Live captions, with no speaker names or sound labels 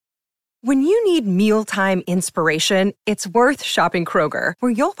When you need mealtime inspiration, it's worth shopping Kroger,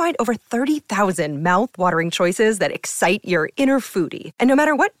 where you'll find over 30,000 mouth-watering choices that excite your inner foodie. And no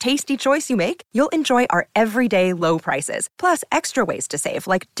matter what tasty choice you make, you'll enjoy our everyday low prices, plus extra ways to save,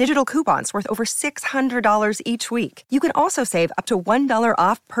 like digital coupons worth over $600 each week. You can also save up to $1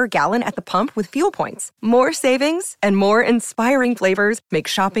 off per gallon at the pump with fuel points. More savings and more inspiring flavors make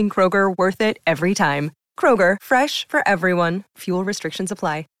shopping Kroger worth it every time. Kroger, fresh for everyone. Fuel restrictions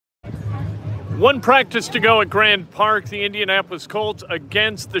apply. One practice to go at Grand Park, the Indianapolis Colts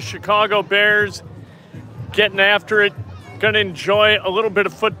against the Chicago Bears. Getting after it. Going to enjoy a little bit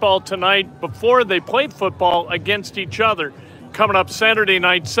of football tonight before they play football against each other. Coming up Saturday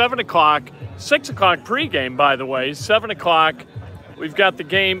night, 7 o'clock. 6 o'clock pregame, by the way. 7 o'clock, we've got the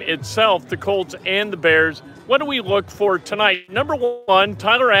game itself, the Colts and the Bears. What do we look for tonight? Number one,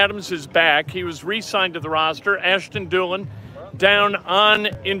 Tyler Adams is back. He was re-signed to the roster. Ashton Dulin down on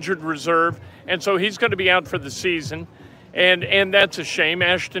injured reserve. And so he's going to be out for the season, and that's a shame.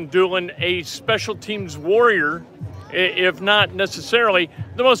 Ashton Dulin, a special teams warrior, if not necessarily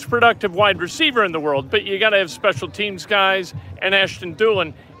the most productive wide receiver in the world, but you got to have special teams guys, and Ashton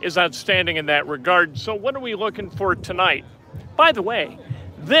Dulin is outstanding in that regard. So what are we looking for tonight? By the way,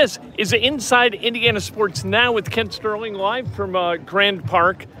 this is Inside Indiana Sports Now with Kent Sterling live from Grand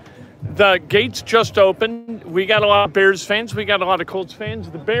Park. The gates just opened. We got a lot of Bears fans. We got a lot of Colts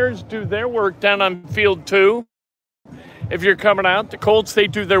fans. The Bears do their work down on Field 2. If you're coming out, the Colts, they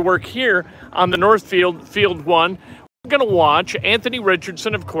do their work here on the North Field, Field 1. We're going to watch Anthony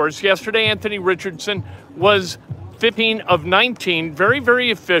Richardson, of course. Yesterday, Anthony Richardson was 15 of 19. Very, very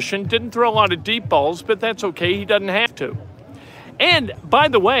efficient. Didn't throw a lot of deep balls, but that's okay. He doesn't have to. And, by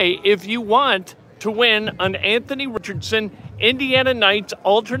the way, if you want to win an Anthony Richardson Indiana Knights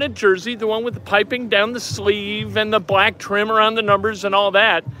alternate jersey, the one with the piping down the sleeve and the black trim around the numbers and all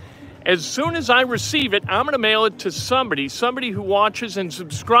that, as soon as I receive it, I'm going to mail it to somebody who watches and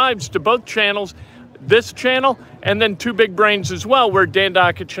subscribes to both channels, this channel and then Two Big Brains as well, where Dan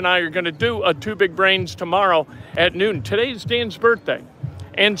Dockich and I are going to do a Two Big Brains tomorrow at noon. Today's Dan's birthday.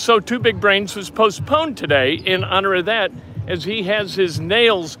 And so Two Big Brains was postponed today in honor of that, as he has his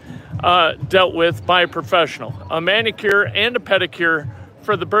nails dealt with by a professional, a manicure and a pedicure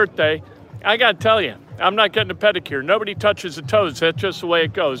for the birthday. I got to tell you, I'm not getting a pedicure. Nobody touches the toes. That's just the way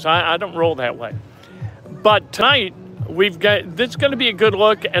it goes. I don't roll that way. But tonight, this is going to be a good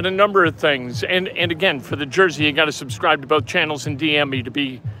look at a number of things. And again, for the jersey, you got to subscribe to both channels and DM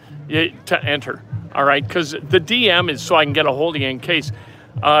me to enter. All right, because the DM is so I can get a hold of you in case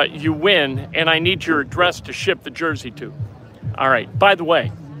you win, and I need your address to ship the jersey to. All right. By the way,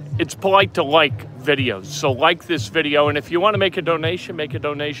 it's polite to like videos, so like this video, and if you want to make a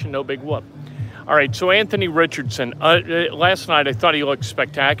donation, no big whoop. All right, so Anthony Richardson, last night I thought he looked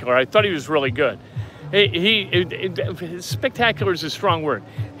spectacular. I thought he was really good. Spectacular is a strong word.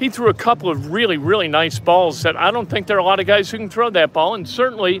 He threw a couple of really, really nice balls that I don't think there are a lot of guys who can throw that ball, and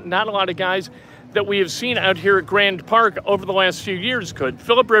certainly not a lot of guys that we have seen out here at Grand Park over the last few years could.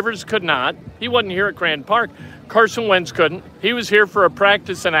 Phillip Rivers could not. He wasn't here at Grand Park. Carson Wentz couldn't. He was here for a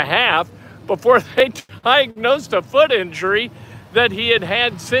practice and a half before they diagnosed a foot injury that he had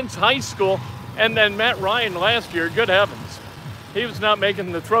had since high school. And then Matt Ryan last year, good heavens, he was not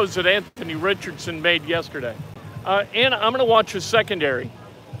making the throws that Anthony Richardson made yesterday. And I'm going to watch the secondary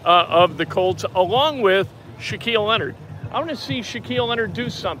of the Colts along with Shaquille Leonard. I want to see Shaquille Leonard do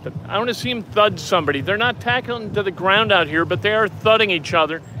something. I want to see him thud somebody. They're not tackling to the ground out here, but they are thudding each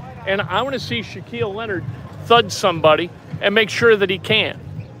other. And I want to see Shaquille Leonard thud somebody and make sure that he can.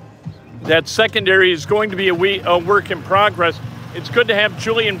 That secondary is going to be a work in progress. It's good to have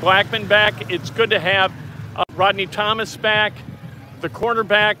Julian Blackmon back. It's good to have Rodney Thomas back. The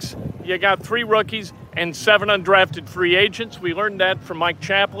cornerbacks, you got 3 rookies and 7 undrafted free agents. We learned that from Mike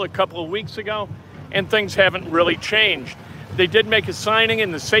Chappell a couple of weeks ago, and things haven't really changed. They did make a signing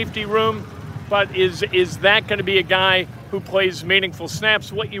in the safety room, but is that going to be a guy who plays meaningful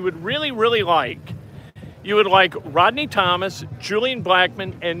snaps? What you would really, really like, you would like Rodney Thomas, Julian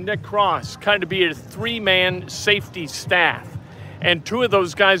Blackmon, and Nick Cross kind of be a 3-man safety staff. And 2 of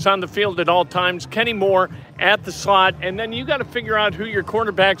those guys on the field at all times, Kenny Moore at the slot, and then you got to figure out who your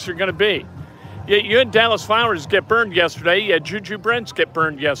cornerbacks are going to be. You had Dallas Flowers get burned yesterday. You had Juju Brents get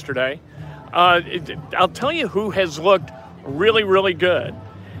burned yesterday. I'll tell you who has looked really, really good,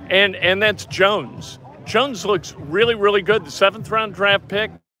 and that's Jones. Jones looks really, really good, the 7th-round draft pick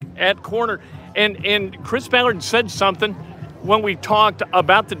at corner. And Chris Ballard said something when we talked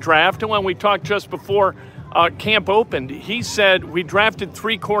about the draft and when we talked just before camp opened. He said, we drafted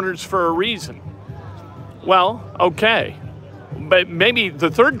 3 corners for a reason. Well, okay. but maybe the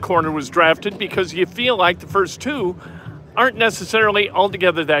third corner was drafted because you feel like the first two aren't necessarily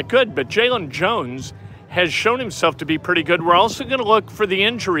altogether that good. But Jalen Jones has shown himself to be pretty good. We're also going to look for the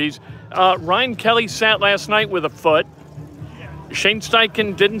injuries. Ryan Kelly sat last night with a foot. Shane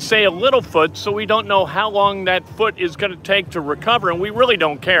Steichen didn't say a little foot, so we don't know how long that foot is going to take to recover, and we really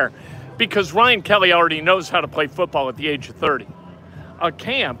don't care because Ryan Kelly already knows how to play football at the age of 30.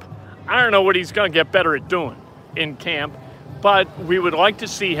 Camp, I don't know what he's going to get better at doing in camp, but we would like to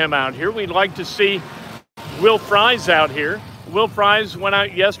see him out here. We'd like to see Will Fries out here. Will Fries went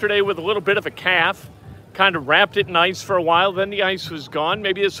out yesterday with a little bit of a calf, kind of wrapped it in ice for a while, then the ice was gone.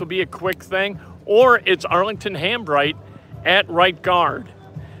 Maybe this will be a quick thing, or it's Arlington Hambright at right guard.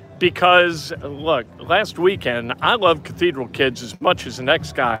 Because, look, last weekend, I love Cathedral kids as much as the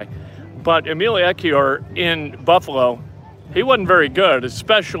next guy, but Emil Ekiyor in Buffalo, he wasn't very good,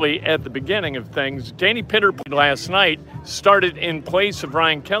 especially at the beginning of things. Danny Pitter played last night, started in place of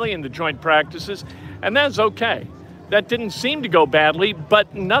Ryan Kelly in the joint practices, and that's okay. That didn't seem to go badly,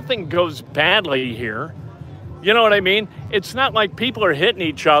 but nothing goes badly here. You know what I mean? It's not like people are hitting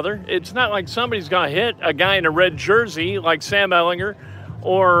each other. It's not like somebody's going to hit a guy in a red jersey like Sam Ehlinger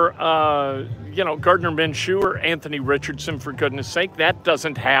or, Gardner Minshew or Anthony Richardson, for goodness sake. That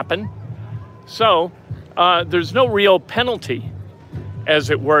doesn't happen. So there's no real penalty, as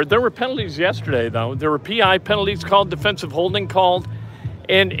it were. There were penalties yesterday, though. There were PI penalties called, defensive holding called.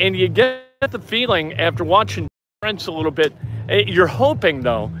 And you get the feeling after watching Prince a little bit, you're hoping,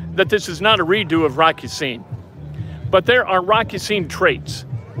 though, that this is not a redo of Rocky Scene. But there are Rocky Scene traits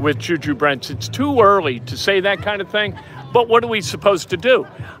with Juju Brents. It's too early to say that kind of thing. But what are we supposed to do?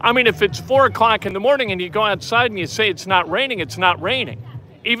 I mean, if it's 4 o'clock in the morning and you go outside and you say it's not raining, it's not raining.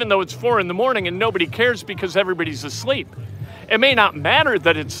 Even though it's 4 in the morning and nobody cares because everybody's asleep. It may not matter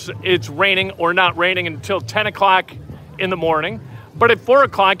that it's raining or not raining until 10 o'clock in the morning. But at 4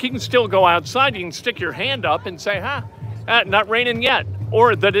 o'clock, you can still go outside. You can stick your hand up and say, not raining yet.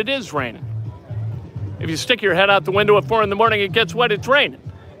 Or that it is raining. If you stick your head out the window at 4 in the morning, it gets wet, it's raining.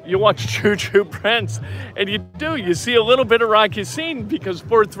 You watch Juju Brents, and you see a little bit of Rocky Scene because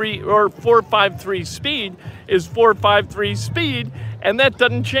 4.53 speed is 4.53 speed, and that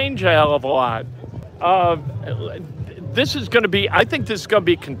doesn't change a hell of a lot. I think this is going to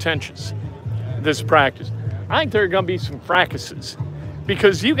be contentious, this practice. I think there are going to be some fracases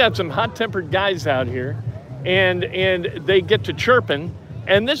because you got some hot-tempered guys out here, and they get to chirping.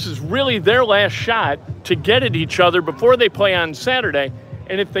 And this is really their last shot to get at each other before they play on Saturday.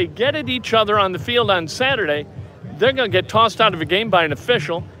 And if they get at each other on the field on Saturday, they're going to get tossed out of a game by an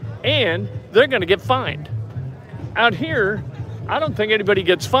official, and they're going to get fined. Out here, I don't think anybody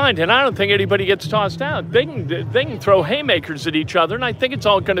gets fined, and I don't think anybody gets tossed out. They can throw haymakers at each other, and I think it's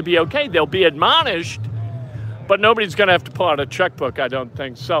all going to be okay. They'll be admonished, but nobody's going to have to pull out a checkbook, I don't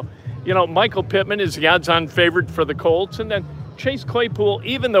think. So, Michael Pittman is the odds-on favorite for the Colts, and then Chase Claypool,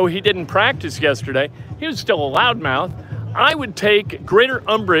 even though he didn't practice yesterday, he was still a loudmouth. I would take greater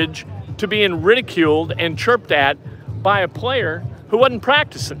umbrage to being ridiculed and chirped at by a player who wasn't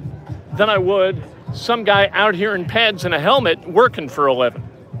practicing than I would some guy out here in pads and a helmet working for a living.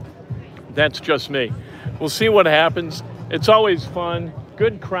 That's just me. We'll see what happens. It's always fun.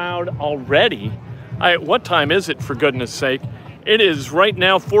 Good crowd already. What time is it, for goodness sake? It is right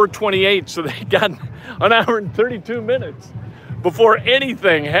now 4:28, so they got an hour and 32 minutes before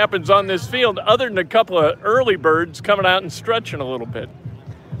anything happens on this field other than a couple of early birds coming out and stretching a little bit.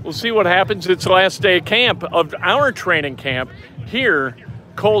 We'll see what happens. It's the last day of camp, of our training camp here.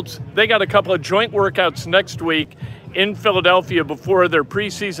 Colts, they got a couple of joint workouts next week in Philadelphia before their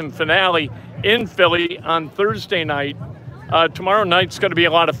preseason finale in Philly on Thursday night. Tomorrow night's going to be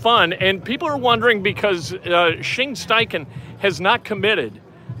a lot of fun. And people are wondering because Shane Steichen has not committed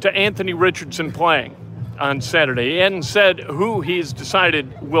to Anthony Richardson playing on Saturday. He hadn't said who he's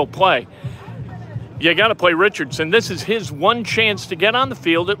decided will play. You got to play Richardson. This is his one chance to get on the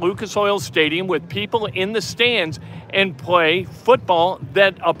field at Lucas Oil Stadium with people in the stands and play football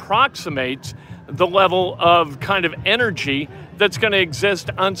that approximates the level of kind of energy that's going to exist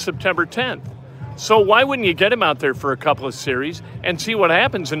on September 10th. So why wouldn't you get him out there for a couple of series and see what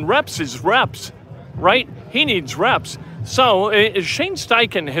happens? And reps is reps, right? He needs reps. So Shane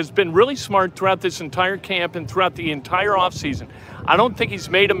Steichen has been really smart throughout this entire camp and throughout the entire offseason. I don't think he's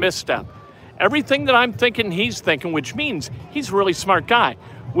made a misstep. Everything that I'm thinking, he's thinking, which means he's a really smart guy.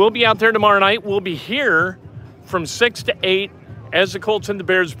 We'll be out there tomorrow night. We'll be here from 6 to 8 as the Colts and the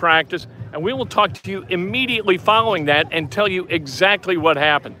Bears practice, and we will talk to you immediately following that and tell you exactly what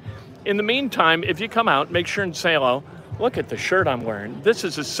happened. In the meantime, if you come out, make sure and say hello. Look at the shirt I'm wearing. This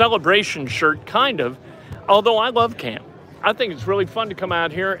is a celebration shirt, kind of, although I love camp. I think it's really fun to come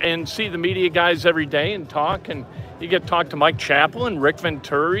out here and see the media guys every day and talk. And you get to talk to Mike Chaplin, Rick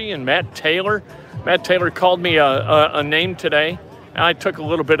Venturi, and Matt Taylor. Matt Taylor called me a name today, and I took a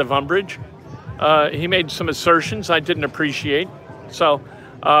little bit of umbrage. He made some assertions I didn't appreciate. So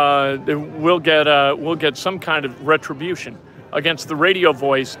we'll get some kind of retribution against the radio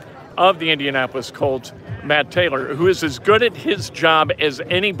voice of the Indianapolis Colts, Matt Taylor, who is as good at his job as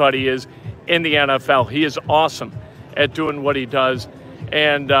anybody is in the NFL. He is awesome at doing what he does,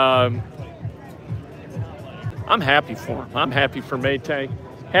 and I'm happy for him. I'm happy for Maytag.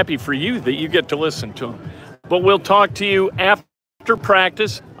 Happy for you that you get to listen to him. But we'll talk to you after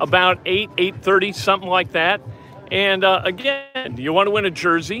practice, about 8:30, something like that. And again, you want to win a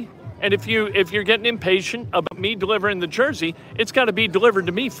jersey, and if you're getting impatient about me delivering the jersey, it's got to be delivered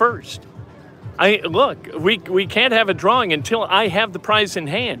to me first. We can't have a drawing until I have the prize in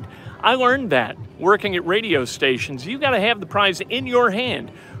hand. I learned that working at radio stations. You got to have the prize in your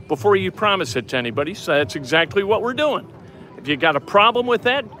hand before you promise it to anybody. So that's exactly what we're doing. If you got a problem with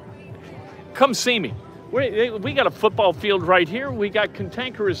that, come see me. We got a football field right here. We got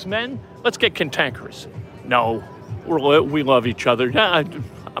cantankerous men. Let's get cantankerous. No, we love each other.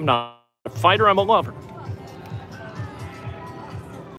 I'm not a fighter. I'm a lover.